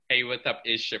Hey, what's up?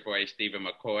 It's your boy Stephen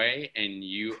McCoy, and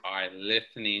you are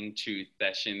listening to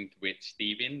Sessions with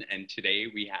Stephen. And today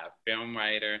we have film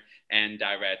writer and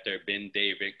director Ben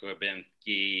David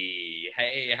Grabinski.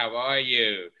 Hey, how are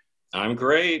you? I'm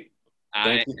great. I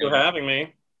Thank you for am. having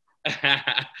me.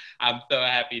 I'm so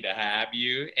happy to have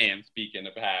you. And speaking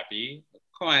of happy,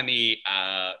 corny,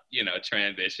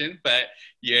 transition, but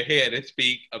you're here to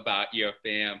speak about your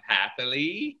film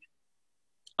happily.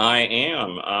 I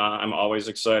am. I'm always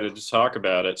excited to talk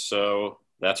about it, so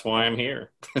that's why I'm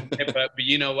here. But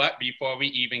you know what? Before we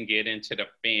even get into the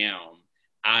film,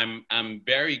 I'm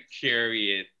very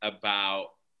curious about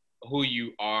who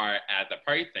you are as a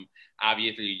person.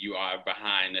 Obviously, you are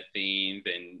behind the scenes,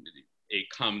 and it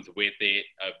comes with it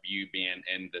of you being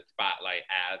in the spotlight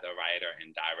as a writer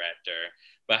and director.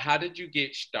 But how did you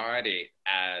get started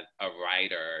as a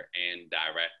writer and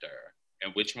director,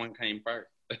 and which one came first?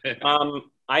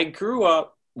 I grew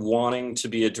up wanting to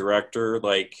be a director,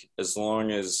 like as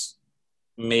long as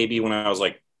maybe when I was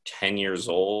like 10 years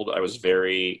old, I was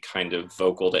very kind of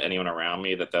vocal to anyone around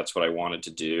me that that's what I wanted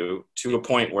to do, to a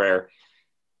point where,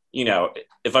 you know,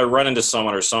 if I run into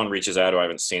someone or someone reaches out who I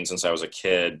haven't seen since I was a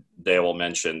kid, they will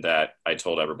mention that I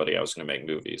told everybody I was going to make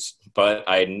movies, but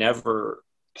I never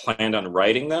planned on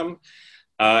writing them.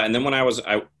 And then when I was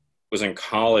in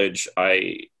college,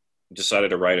 I decided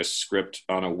to write a script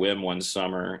on a whim one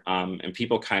summer, and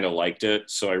people kind of liked it,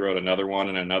 so I wrote another one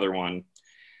and another one.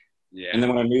 And then Yeah.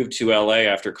 when I moved to LA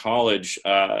after college,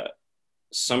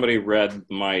 somebody read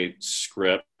my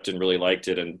script and really liked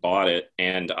it and bought it,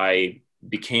 and I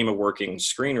became a working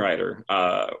screenwriter,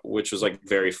 which was like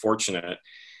very fortunate.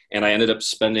 And I ended up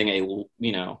spending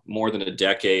more than a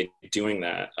decade doing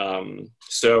that.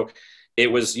 So it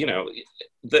was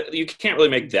you can't really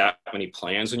make that many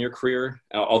plans in your career.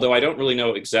 Although I don't really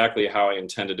know exactly how I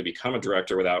intended to become a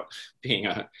director without being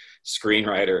a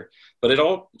screenwriter, but it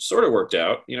all sort of worked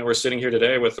out. We're sitting here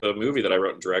today with a movie that I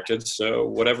wrote and directed. So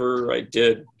whatever I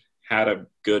did had a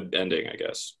good ending, I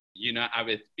guess. I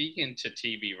was speaking to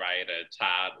TV writer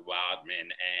Todd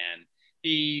Wildman, and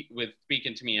he was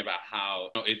speaking to me about how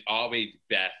it's always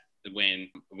best when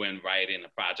writing a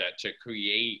project to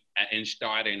create and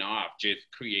starting off just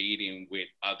creating with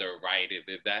other writers.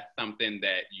 Is that something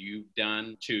that you've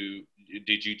done?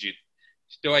 Did you just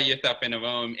store yourself in a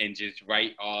room and just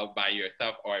write all by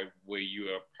yourself, or were you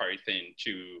a person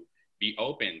to be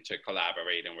open to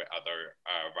collaborating with other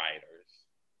writers?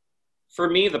 For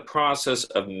me, the process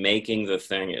of making the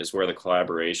thing is where the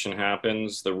collaboration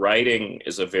happens. The writing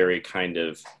is a very kind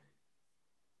of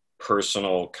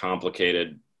personal,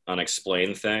 complicated,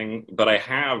 unexplained thing. But I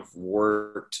have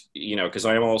worked, because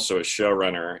I am also a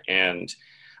showrunner, and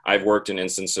I've worked in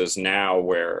instances now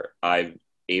where I'm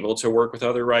able to work with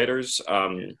other writers.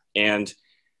 And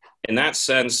in that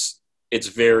sense, it's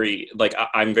very like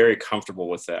I'm very comfortable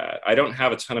with that. I don't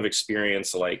have a ton of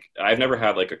experience. Like I've never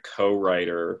had like a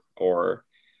co-writer or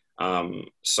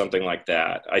something like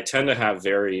that. I tend to have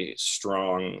very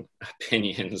strong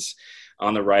opinions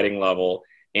on the writing level,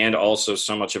 and also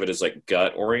so much of it is like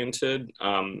gut oriented,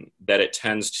 that it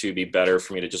tends to be better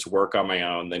for me to just work on my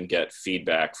own than get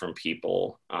feedback from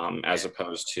people, as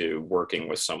opposed to working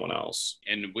with someone else.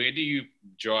 And where do you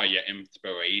draw your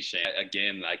inspiration?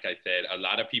 Again, like I said, a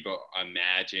lot of people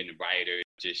imagine writers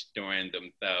just storing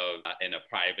themselves in a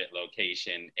private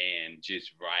location and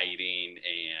just writing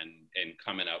and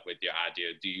coming up with your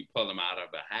idea. Do you pull them out of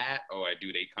a hat, or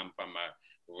do they come from a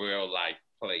real life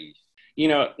place?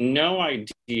 No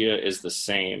idea is the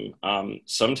same.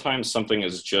 Sometimes something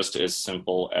is just as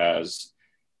simple as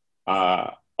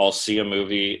I'll see a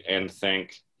movie and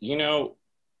think,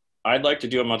 I'd like to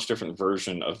do a much different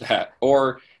version of that.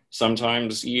 Or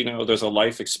sometimes, there's a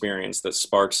life experience that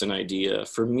sparks an idea.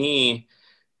 For me,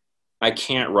 I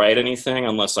can't write anything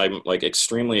unless I'm like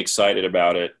extremely excited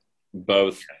about it,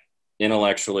 both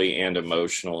intellectually and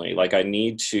emotionally. Like I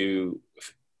need to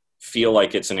feel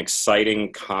like it's an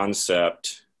exciting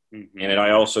concept, and Mm-hmm.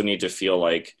 I also need to feel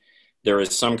like there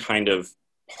is some kind of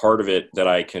part of it that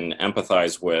I can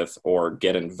empathize with or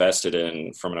get invested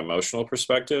in from an emotional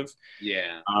perspective.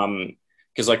 Yeah.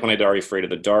 Because like when I did Are You Afraid of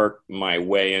the Dark, my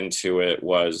way into it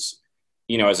was,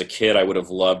 as a kid, I would have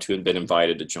loved to have been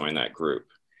invited to join that group.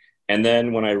 And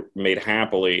then when I made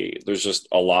Happily, there's just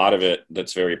a lot of it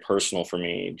that's very personal for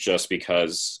me, just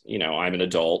because, I'm an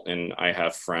adult and I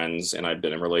have friends and I've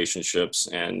been in relationships,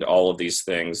 and all of these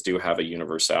things do have a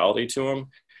universality to them.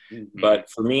 Mm-hmm. But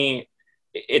for me,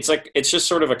 it's just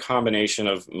sort of a combination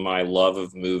of my love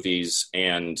of movies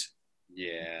and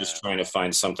just Yeah. trying to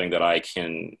find something that I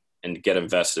can and get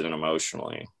invested in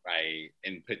emotionally. Right.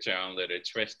 And put your own little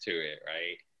twist to it,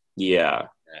 right? Yeah.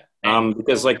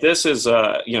 Because like this is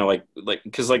you know like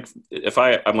because like if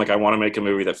I'm like I want to make a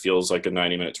movie that feels like a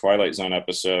 90-minute Twilight Zone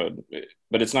episode,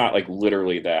 but it's not like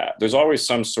literally that. There's always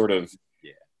some sort of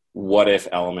what if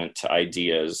element to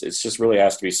ideas. It's just really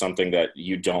has to be something that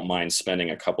you don't mind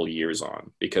spending a couple years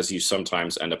on, because you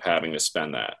sometimes end up having to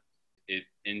spend that. It's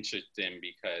interesting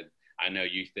because I know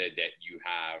you said that you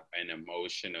have an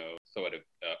emotional sort of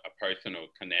a personal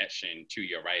connection to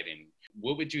your writing.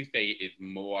 What would you say is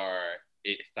more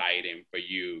exciting for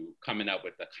you, coming up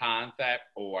with the concept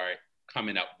or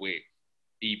coming up with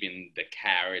even the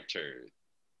characters?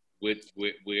 Where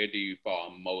do you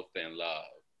fall most in love?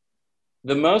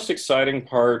 The most exciting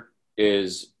part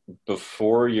is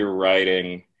before you're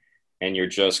writing and you're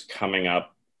just coming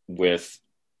up with,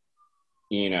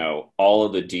 you know, all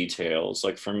of the details.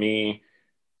 Like for me,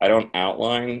 I don't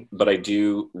outline, but I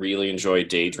do really enjoy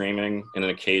daydreaming and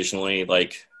then occasionally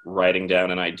like writing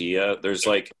down an idea. There's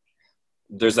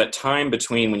that time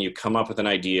between when you come up with an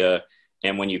idea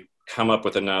and when you come up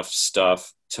with enough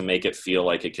stuff to make it feel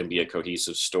like it can be a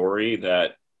cohesive story.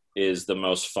 That is the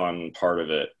most fun part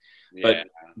of it. Yeah.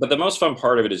 But the most fun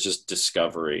part of it is just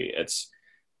discovery. It's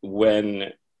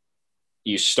when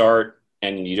you start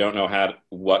and you don't know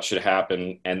what should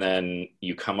happen, and then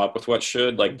you come up with what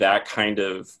should. Like that kind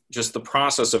of, just the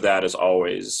process of that is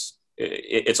always,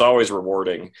 it's always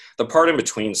rewarding. The part in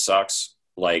between sucks.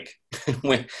 Like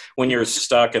when you're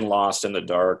stuck and lost in the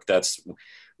dark, that's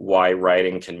why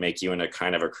writing can make you into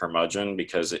kind of a curmudgeon,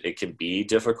 because it can be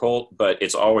difficult, but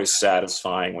it's always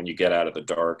satisfying when you get out of the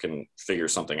dark and figure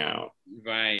something out.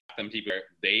 Right. Some people,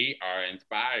 they are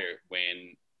inspired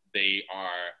when they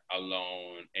are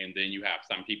alone. And then you have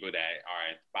some people that are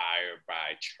inspired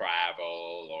by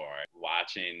travel or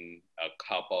watching a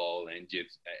couple and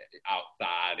just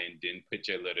outside, and then put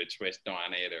your little twist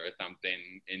on it or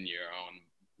something in your own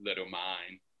little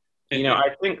mind. You know,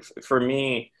 I think for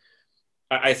me,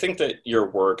 I think that your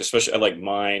work, especially like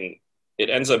mine, it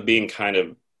ends up being kind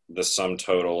of the sum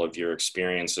total of your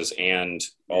experiences and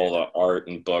all the art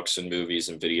and books and movies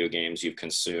and video games you've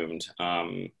consumed.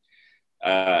 And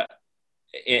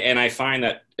I find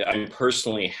that I'm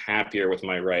personally happier with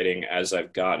my writing as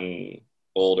I've gotten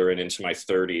older and into my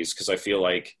 30s, because I feel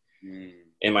like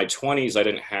in my 20s, I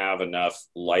didn't have enough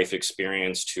life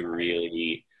experience to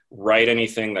really write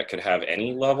anything that could have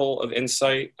any level of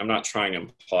insight. I'm not trying to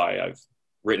imply I've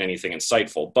written anything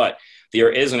insightful, but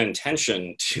there is an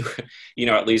intention to, you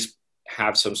know, at least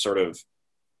have some sort of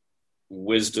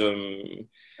wisdom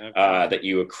that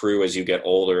you accrue as you get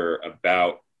older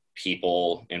about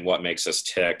people and what makes us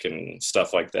tick and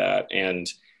stuff like that.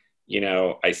 And, you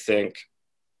know, I think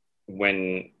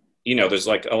when, you know, there's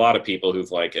like a lot of people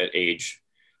who've like at age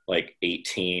like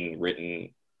 18 written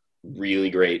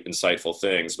really great, insightful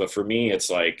things. But for me, it's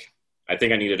like, I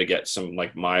think I needed to get some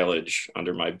like mileage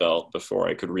under my belt before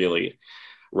I could really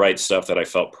write stuff that I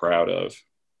felt proud of.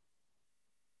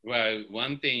 Well,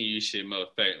 one thing you should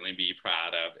most certainly be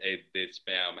proud of is this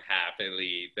film,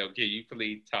 Happily. So can you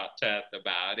please talk to us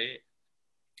about it?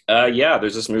 Yeah,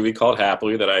 there's this movie called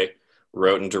Happily that I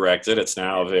wrote and directed. It's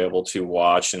now available to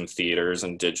watch in theaters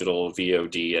and digital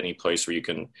VOD, any place where you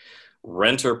can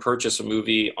rent or purchase a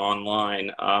movie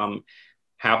online.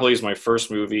 Happily is my first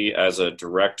movie as a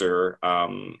director,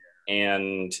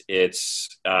 and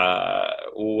it's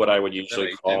what I would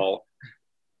usually call...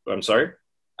 I'm sorry?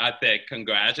 I said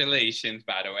congratulations,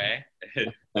 by the way.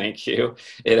 Thank you.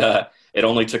 It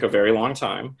only took a very long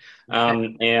time.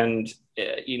 And,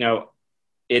 you know,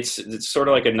 it's sort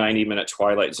of like a 90-minute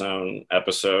Twilight Zone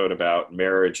episode about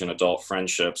marriage and adult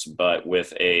friendships, but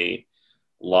with a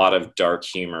lot of dark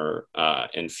humor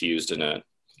infused in it.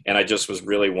 And I just was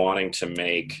really wanting to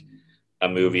make a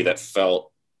movie that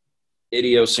felt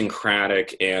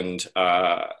idiosyncratic and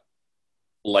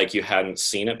like you hadn't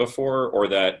seen it before, or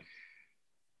that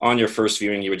on your first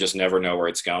viewing, you would just never know where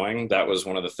it's going. That was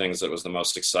one of the things that was the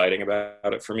most exciting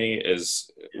about it for me, is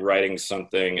writing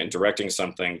something and directing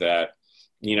something that,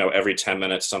 you know, every 10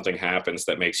 minutes something happens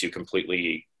that makes you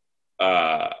completely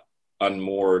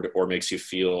unmoored, or makes you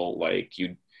feel like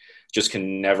you just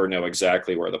can never know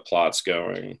exactly where the plot's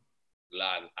going.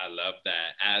 I love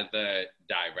that. As a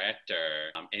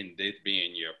director, and this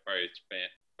being your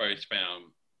first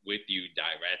film with you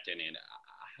directing it,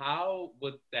 how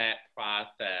was that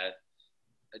process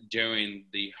during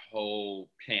the whole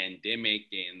pandemic,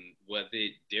 and was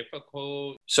it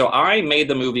difficult? So I made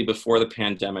the movie before the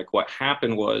pandemic. What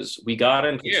happened was we got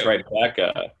into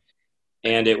Tribeca,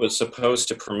 and it was supposed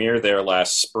to premiere there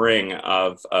last spring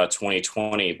of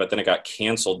 2020, but then it got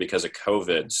canceled because of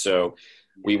COVID. So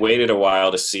we waited a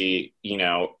while to see, you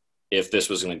know, if this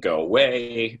was going to go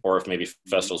away or if maybe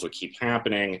festivals would keep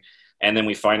happening. And then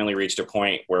we finally reached a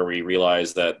point where we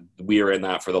realized that we were in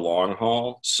that for the long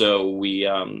haul. So we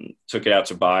took it out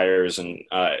to buyers, and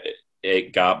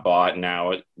it got bought, and now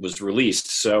it was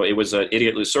released. So it was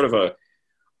sort of a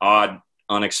odd,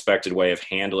 unexpected way of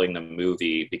handling the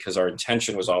movie, because our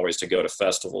intention was always to go to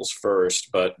festivals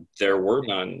first, but there were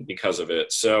none because of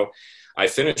it. So I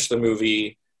finished the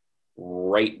movie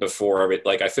right before it.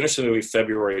 Like, I finished the movie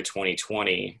February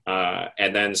 2020,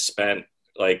 and then spent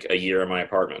like a year in my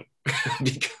apartment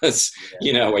because,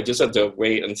 I just had to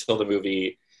wait until the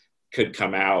movie could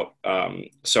come out.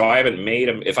 So I haven't made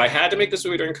them. If I had to make this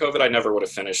movie during COVID, I never would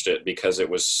have finished it, because it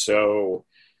was so,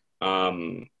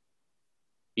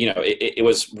 it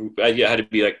was, I had to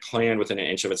be like planned within an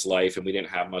inch of its life, and we didn't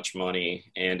have much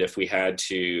money. And if we had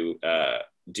to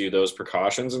do those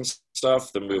precautions and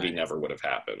stuff, the movie never would have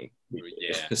happened.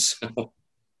 Yeah. So.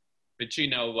 But you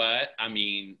know what? I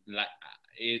mean, like,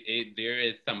 there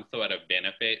is some sort of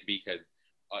benefit, because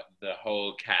the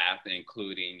whole cast,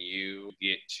 including you,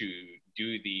 get to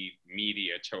do these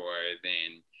media tours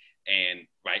and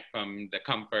right from the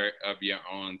comfort of your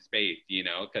own space,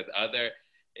 because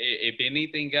if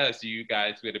anything else, you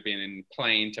guys would have been in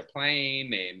plane to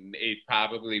plane, and it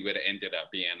probably would have ended up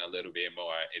being a little bit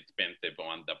more expensive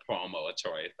on the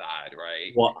promotory side,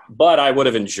 right? Well, but I would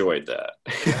have enjoyed that.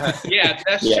 Yeah,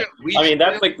 that's true.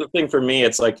 That's like the thing for me.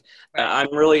 It's like,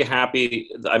 I'm really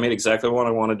happy. I made exactly what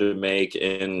I wanted to make,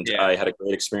 and I had a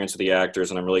great experience with the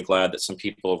actors, and I'm really glad that some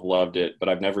people have loved it, but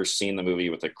I've never seen the movie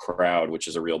with a crowd, which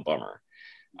is a real bummer.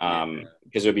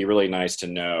 Because it would be really nice to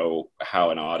know how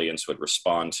an audience would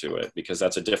respond to it, because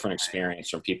that's a different experience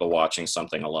from people watching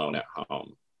something alone at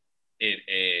home. It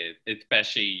is,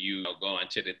 especially going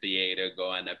to the theater,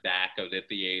 go in the back of the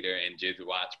theater and just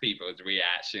watch people's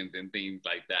reactions and things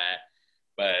like that.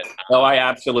 But I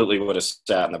absolutely would have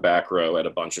sat in the back row at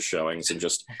a bunch of showings and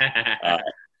just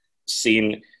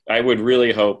seen. I would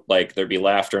really hope like there'd be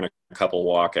laughter and a couple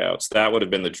walkouts. That would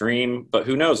have been the dream, but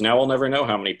who knows? Now we'll never know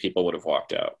how many people would have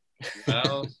walked out.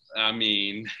 Well, I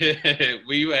mean,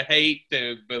 we would hate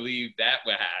to believe that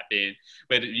would happen,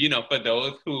 but for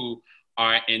those who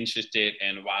are interested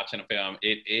in watching a film,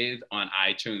 it is on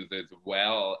iTunes as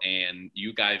well, and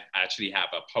you guys actually have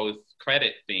a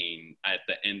post-credit scene at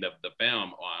the end of the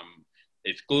film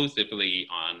exclusively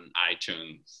on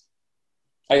iTunes.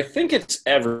 I think it's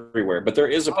everywhere, but there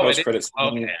is a post-credit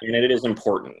scene, and it is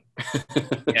important.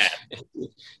 Yeah.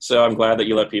 So I'm glad that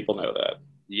you let people know that.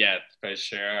 Yes, for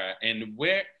sure. And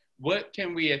what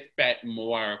can we expect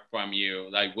more from you?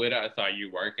 Like, what else are you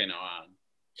working on?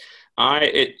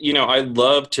 I'd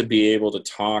love to be able to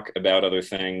talk about other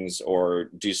things or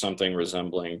do something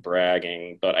resembling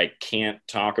bragging, but I can't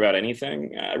talk about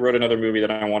anything. I wrote another movie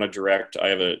that I want to direct. I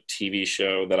have a TV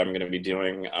show that I'm going to be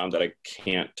doing that I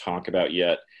can't talk about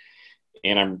yet.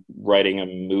 And I'm writing a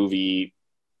movie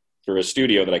for a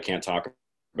studio that I can't talk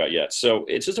about yet. So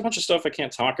it's just a bunch of stuff I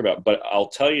can't talk about. But I'll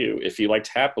tell you, if you liked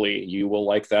Happily, you will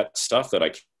like that stuff that I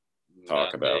can't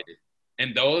talk about.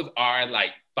 And those are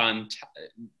like fun.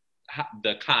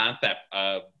 The concept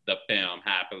of the film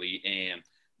Happily and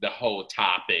the whole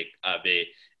topic of it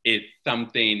is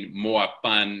something more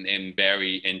fun and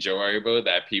very enjoyable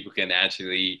that people can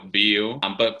actually view.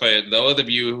 But for those of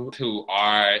you who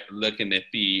are looking to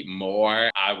see more,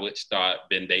 I would start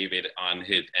Ben David on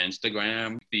his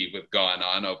Instagram, see what's going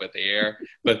on over there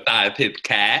besides his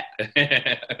cat.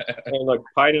 Hey, look,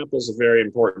 pineapple is a very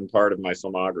important part of my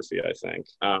filmography, I think.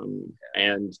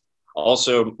 And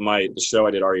also, the show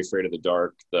I did, Are You Afraid of the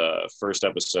Dark? The first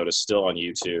episode is still on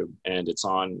YouTube, and it's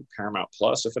on Paramount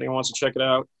Plus if anyone wants to check it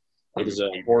out. It is a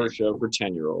horror show for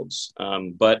 10-year-olds.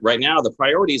 But right now, the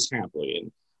priority is Happily,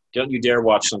 and don't you dare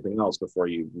watch something else before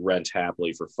you rent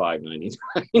Happily for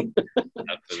 $5.99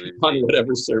 on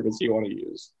whatever service you want to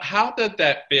use. How does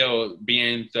that feel,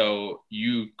 being so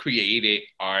you created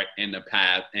art in the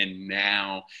past and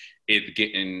now it's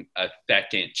getting a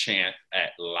second chance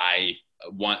at life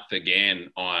once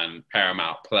again on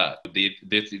Paramount Plus?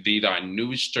 These are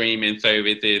new streaming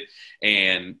services,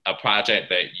 and a project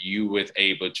that you was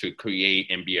able to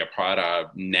create and be a part of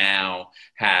now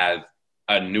has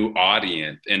a new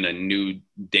audience in a new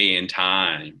day and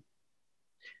time.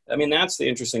 I mean, that's the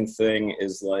interesting thing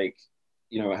is like,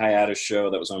 I had a show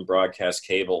that was on broadcast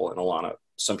cable, and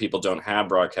some people don't have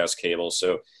broadcast cable.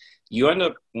 So you end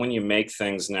up, when you make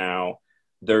things now,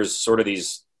 there's sort of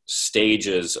these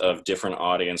stages of different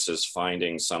audiences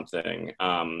finding something.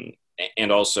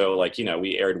 And also, like,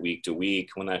 we aired week to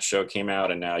week when that show came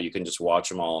out, and now you can just watch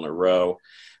them all in a row.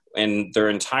 and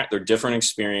they're different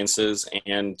experiences.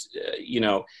 And,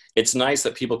 it's nice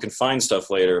that people can find stuff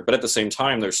later, but at the same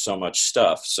time, there's so much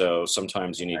stuff. So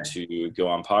sometimes you need to go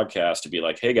on podcasts to be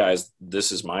like, hey guys,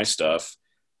 this is my stuff.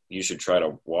 You should try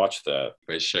to watch that.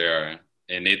 For sure.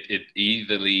 And it's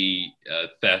easily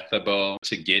accessible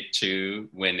to get to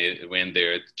when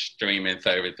there's streaming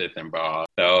services involved.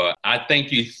 So I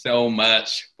thank you so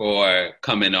much for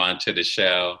coming on to the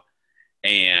show.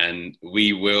 And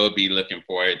we will be looking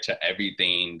forward to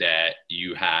everything that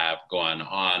you have going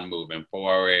on moving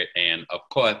forward. And of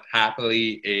course,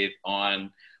 Happily is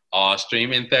on all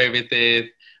streaming services,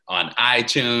 on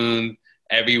iTunes,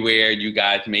 everywhere. You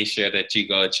guys make sure that you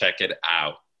go check it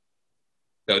out.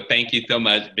 So thank you so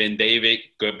much, Ben David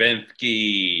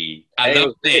Grabinski. I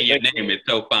love saying your name. It's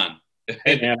so fun.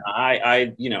 Hey man,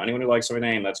 I anyone who likes my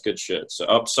name, that's good shit.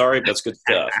 So, sorry, that's good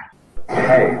stuff.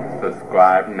 Hey,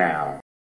 subscribe now.